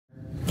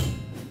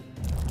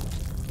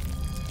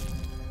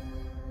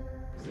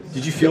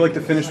Did you feel like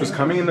the finish was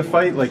coming in the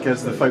fight, like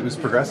as the fight was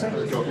progressing?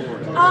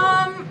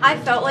 I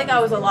felt like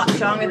I was a lot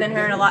stronger than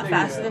her and a lot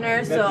faster than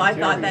her, so I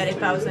thought that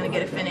if I was going to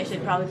get a finish,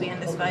 it'd probably be in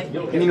this fight.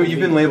 And you know, you've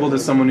been labeled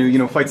as someone who, you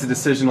know, fights a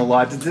decision a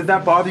lot. Did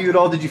that bother you at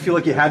all? Did you feel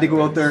like you had to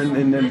go out there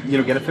and you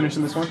know, get a finish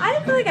in this one? I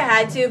didn't feel like I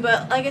had to,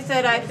 but like I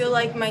said, I feel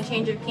like my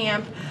change of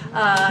camp,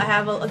 I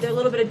have a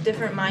little bit of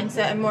different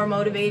mindset. I'm more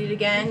motivated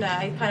again.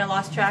 I kind of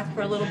lost track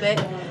for a little bit.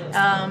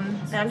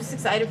 And I'm just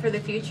excited for the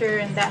future,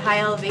 and that high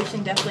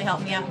elevation definitely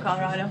helped me out in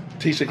Colorado.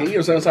 Tecia, can you give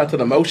us insight to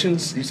the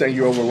emotions? You saying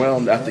you're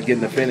overwhelmed after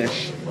getting the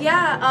finish?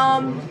 Yeah,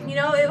 you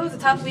know, it was a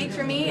tough week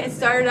for me. It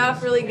started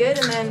off really good,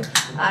 and then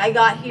I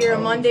got here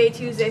on Monday,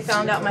 Tuesday,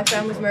 found out my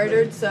friend was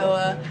murdered. So,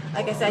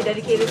 like I said, I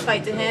dedicated this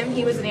fight to him.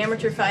 He was an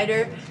amateur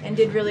fighter and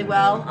did really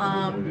well.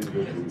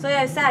 So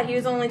yeah, it's sad. He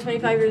was only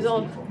 25 years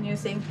old, and he was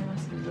saving from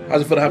us.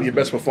 How's it feel to have your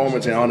best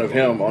performance in honor of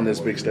him on this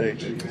big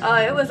stage?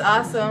 It was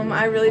awesome.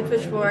 I really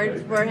pushed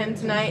forward for him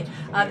tonight.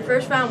 The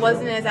first round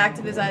wasn't as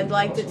active as I'd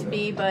liked it to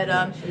be, but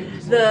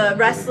the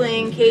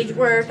wrestling, cage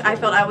work, I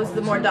felt I was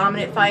the more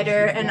dominant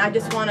fighter, and I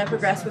just want to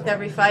progress with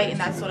every fight, and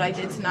that's what I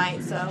did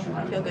tonight, so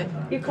I feel good.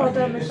 You called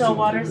out Michelle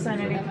Waterson.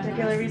 Any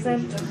particular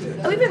reason?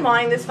 We've been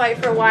wanting this fight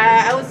for a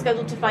while. I was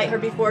scheduled to fight her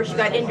before she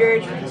got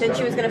injured. Then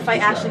she was going to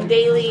fight Ashlyn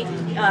Daly.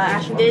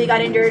 Ashlyn Daly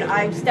got injured.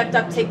 I stepped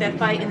up to take that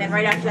fight, and then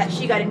right after that,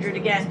 she got injured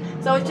again.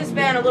 So it's just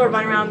been a little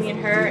run around me and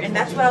her, and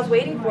that's what I was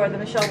waiting for, the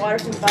Michelle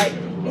Waterson fight.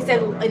 He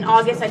said in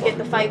August I'd get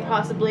the fight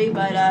possibly,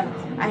 but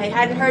I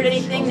hadn't heard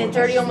anything, and it's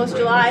already almost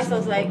July, so I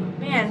was like,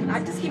 man,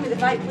 just give me the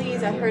fight,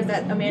 please. I heard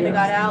that Amanda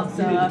got out,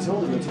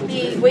 so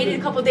he waited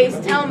a couple of days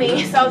to tell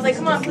me, so I was like,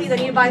 come on, please, I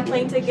need to buy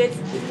plane tickets,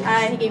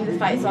 and he gave me the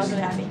fight, so I was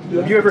really happy.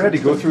 Have you ever had to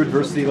go through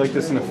adversity like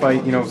this in a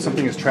fight, you know,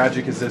 something as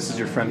tragic as this, as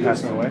your friend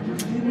passing away?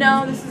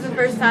 No, this is the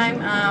first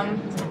time.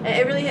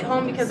 It really hit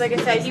home because, like I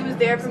said, he was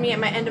there for me at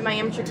my end of my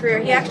amateur career.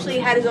 He actually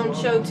had his own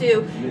show,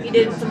 too. He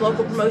did some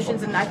local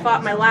promotions, and I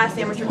fought my last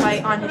amateur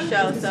fight on his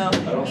show, so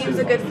he was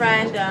a good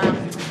friend.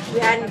 We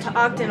hadn't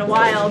talked in a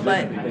while,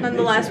 but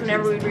nonetheless,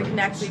 whenever we'd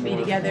reconnect, we'd be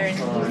together, and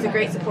he was a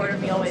great supporter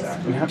of me always.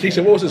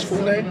 Tecia, what was his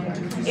full name?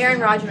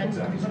 Aaron Rodgman.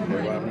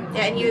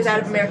 Yeah, and he was out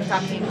of American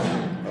Top Team.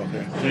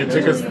 Okay. Can you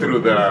take us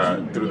through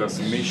the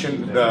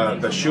submission,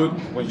 the shoot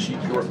when she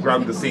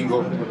grabbed the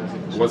single?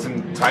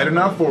 Wasn't tight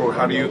enough, or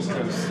how do you?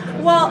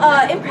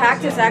 Well, in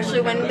practice,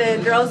 actually, when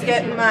the girls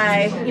get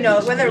my, you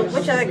know,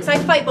 because I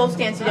fight both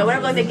stances, you know,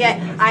 whatever they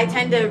get, I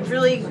tend to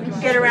really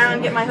get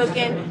around, get my hook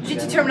in.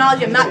 Jiu-jitsu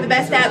terminology, I'm not the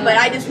best at, but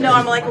I just know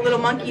I'm like a little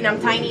monkey and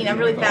I'm tiny and I'm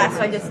really fast,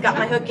 so I just got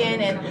my hook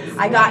in and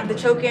I got the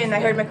choke in.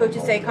 I heard my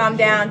coaches say, calm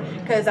down,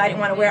 because I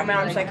didn't want to wear out my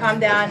arms, so I calmed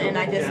down and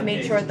I just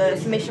made sure the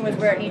submission was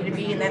where it needed to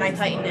be, and then I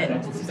tightened it.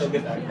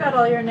 You've got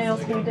all your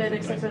nails painted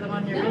except for the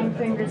one your ring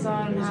fingers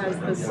on. Has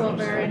the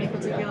silver any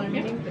particular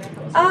meaning?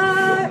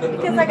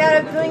 Because I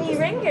got a blingy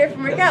ring here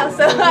from Raquel,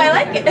 so I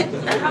like it.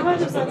 How much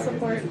has that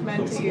support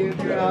meant to you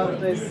throughout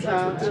this,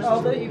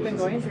 all that you've been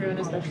going through, and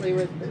especially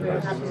with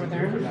what happened with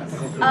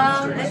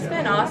her? It's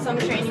been awesome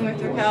training with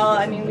Raquel.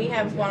 I mean, we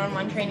have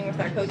one-on-one training with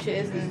our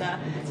coaches, and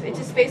it's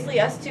just basically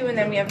us two, and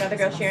then we have another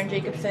girl, Sharon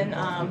Jacobson,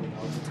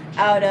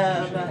 out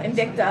of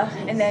Invicta,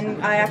 and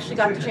then I actually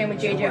got to train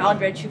with JJ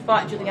Aldridge, who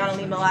fought Juliana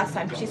Lima last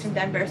time. She's from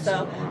Denver,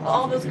 so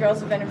all those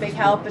girls have been a big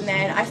help, and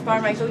then I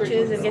spar my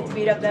coaches and get to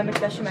beat up them,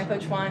 especially my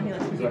coach Juan. He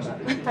likes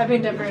me.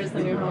 Having Denver as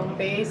the new home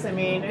base, I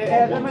mean,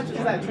 how much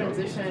does that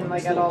transition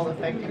like at all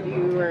affect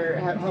you, or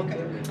help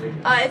you?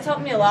 It's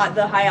helped me a lot.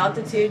 The high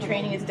altitude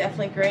training is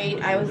definitely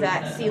great. I was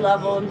at sea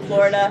level in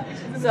Florida,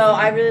 so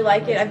I really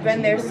like it. I've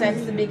been there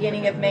since the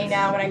beginning of May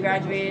now when I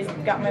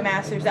graduated, got my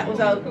master's. That's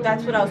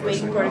what I was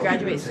waiting for to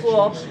graduate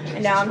school,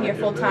 and now I'm here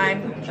full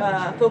time,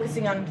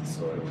 focusing on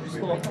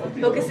school,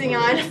 focusing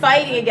on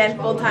fighting again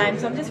full time.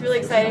 So I'm just really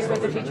excited for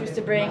what the future's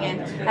to bring,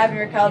 and having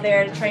Raquel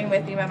there to train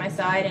with me by my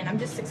side, and I'm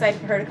just excited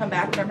for her to come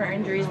back from her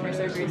injuries and her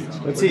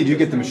surgeries. Let's say you do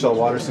get the Michelle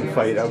Waterson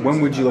fight.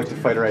 When would you like to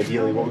fight her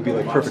ideally? What would be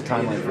like perfect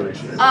timeline for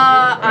her?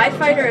 I'd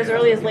fight her as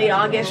early as late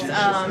August.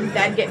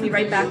 That'd get me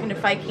right back into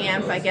fight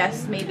camp, I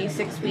guess maybe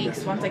 6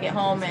 weeks once I get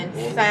home,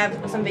 and I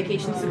have some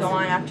vacations to go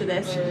on after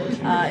this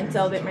and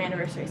celebrate my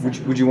anniversary.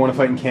 So. Would you want to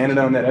fight in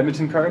Canada on that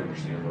Edmonton card?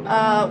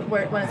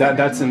 When is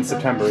that's in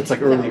September. It's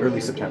like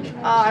early September.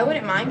 I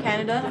wouldn't mind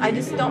Canada. I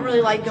just don't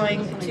really like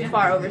going too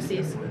far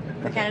overseas.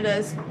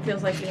 Canada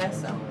feels like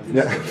US, so.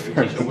 Yeah.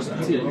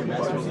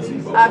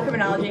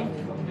 Criminology.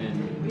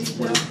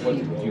 What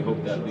do you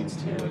hope that leads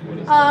to?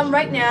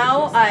 Right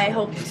now, I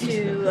hope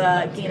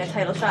to gain a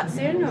title shot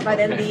soon, or by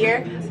the end of the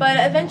year. But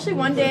eventually,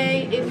 one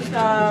day, if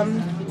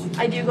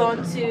I do go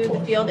into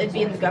the field, it'd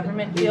be in the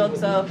government field.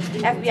 So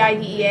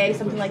FBI, DEA,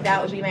 something like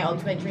that would be my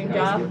ultimate dream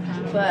job.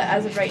 But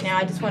as of right now,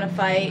 I just want to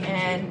fight,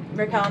 and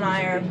Raquel and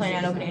I are planning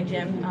on opening a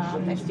gym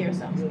next year or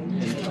so.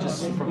 And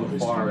just from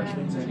afar,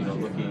 you know,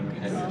 looking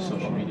at your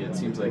social media, it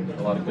seems like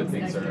a lot of good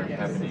things are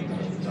happening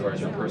as far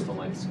as your personal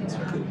life is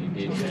concerned, with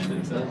the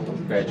engagement and the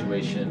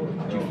graduation.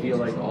 Do you feel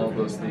like all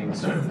those things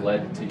sort of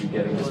led to you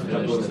getting this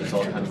finish, that it's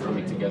all kind of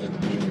coming together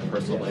between your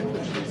personal life,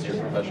 which is your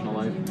professional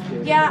life?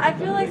 Yeah, I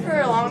feel like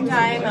for a long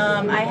time,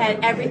 I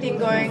had everything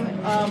going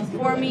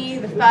for me,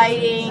 the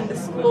fighting, the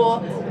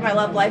school. My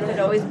love life had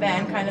always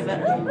been kind of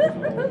a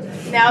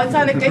now it's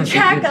on a good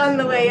track on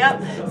the way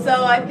up.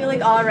 So I feel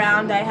like all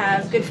around I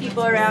have good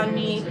people around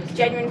me,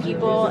 genuine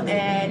people,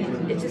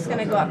 and it's just going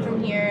to go up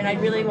from here. And I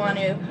really want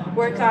to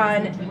work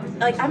on,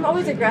 like, I'm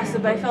always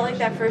aggressive, but I felt like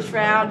that first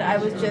round I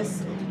was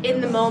just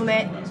in the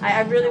moment.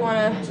 I really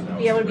want to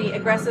be able to be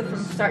aggressive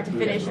from start to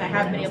finish, and I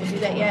haven't been able to do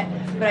that yet,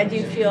 but I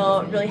do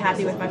feel really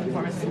happy with my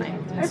performance tonight.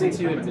 Since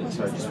you had been,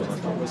 sorry, just one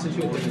last thought. Since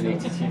you had been in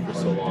ATT for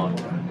so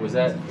long, was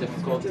that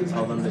difficult to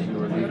tell them that you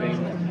were leaving?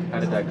 How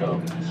did that go?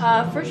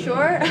 For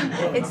sure.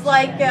 It's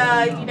like,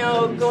 you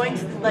know, going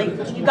to, like,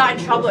 you got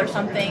in trouble or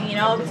something, you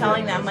know,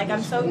 telling them, like,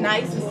 I'm so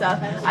nice and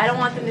stuff. I don't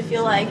want them to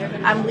feel like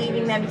I'm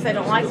leaving them because I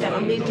don't like them.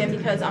 I'm leaving them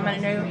because I'm on a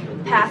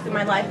new path in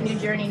my life, a new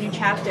journey, a new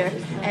chapter,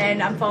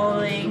 and I'm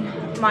following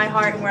my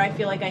heart and where I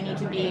feel like I need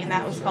to be, and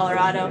that was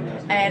Colorado,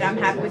 and I'm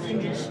happy with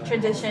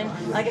transition.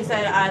 Like I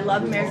said, I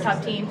love America's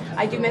Top Team.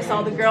 I do miss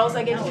all the girls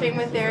I get to train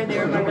with there. They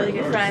were my really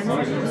good friends.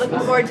 I'm looking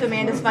forward to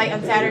Amanda's fight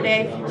on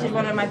Saturday. She's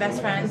one of my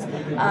best friends.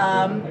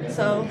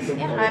 So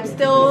yeah, I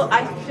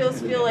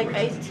feel like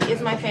ATT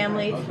is my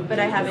family, but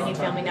I have a new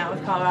family now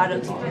with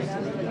Colorado too.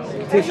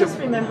 I was just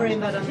remembering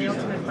that on The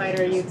Ultimate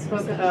Fighter you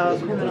spoke about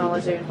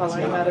criminology and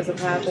following that as a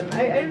path, and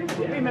I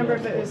remember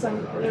if it was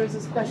there was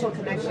a special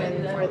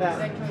connection for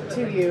that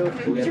to you.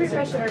 Could you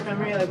refresh our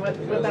memory, like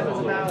what that was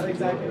about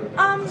exactly?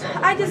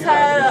 I just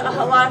had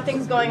a lot of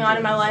things going on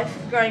in my life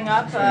growing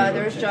up.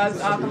 There was drugs,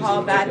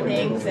 alcohol, bad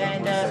things,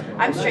 and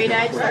I'm straight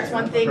edge. That's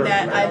one thing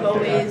that I've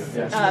always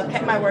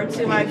kept my word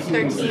to. When I was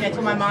 13, I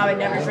told my mom I'd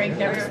never drink,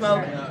 never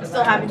smoke. I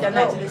still haven't done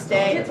that to this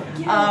day.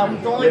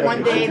 The only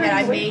one day that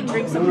I may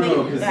drink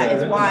something that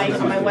is wine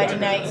on my wedding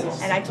night,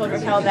 and I told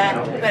Raquel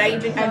that, but I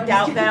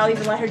doubt that I'll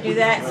even let her do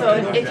that. So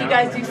if you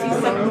guys do see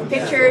some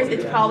pictures,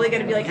 it's probably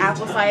going to be like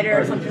apple cider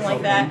or something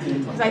like that,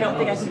 because I don't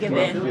think I can give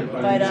in.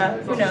 But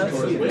who knows?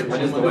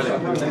 When is the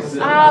wedding? We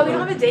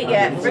don't have a date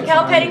yet.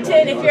 Raquel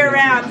Pennington, if you're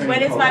around,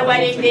 when is my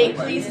wedding date?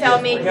 Please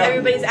tell me, because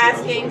everybody's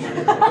asking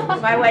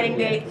my wedding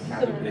date.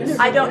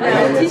 I don't know.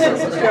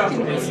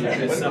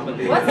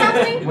 What's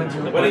happening?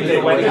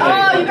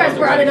 Oh, you guys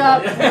brought it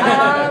up.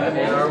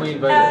 Are we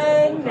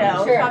invited?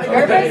 No. Sure.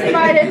 Everybody's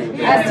invited.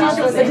 As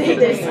Tecia was the date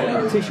this.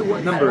 Tecia,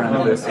 what number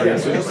anniversary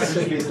is this?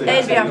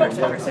 It'd be our first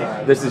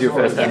anniversary. This is your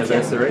first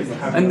anniversary?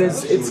 And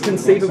it's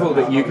conceivable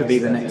that you could be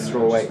the next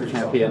strawweight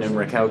champion and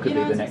Raquel could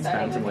be the next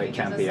bantamweight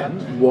champion.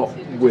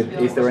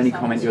 Is there any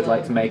comment you'd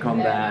like to make on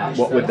that?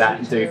 What would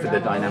that do for the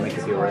dynamic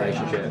of your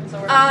relationship?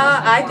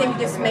 I think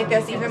just make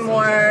us even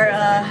more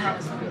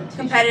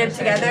competitive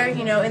together,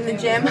 you know, in the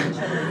gym.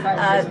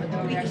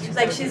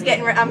 Like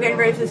I'm getting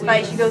ready for this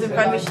fight. She goes in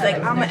front of me. She's like,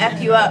 "I'm gonna f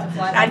you up."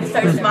 And I just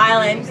start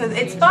smiling because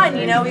it's fun,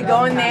 you know. We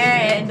go in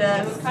there and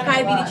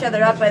kind of beat each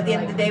other up. But at the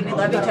end of the day, we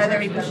love each other,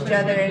 we push each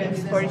other, and we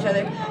support each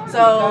other.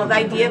 So the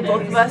idea of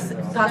both of us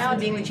possibly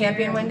being the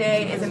champion one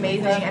day is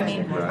amazing. I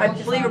mean, I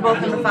believe we're both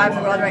number 5 in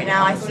the world right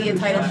now. I see a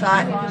title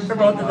shot for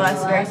both of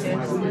us very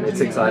soon. It's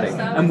exciting.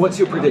 And what's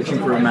your prediction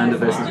for Amanda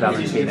versus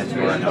Valentina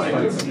tomorrow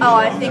night? Oh,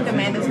 I think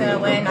Amanda's gonna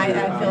win. I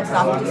feel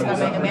philosophical just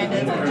coming.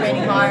 Amanda's been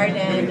training hard,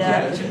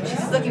 and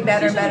she's looking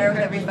better and better with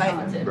every fight.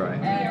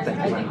 Right. Thank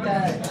you.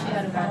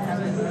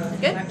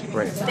 Good?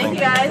 Great. Thank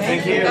you guys.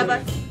 Thank you. God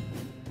bless.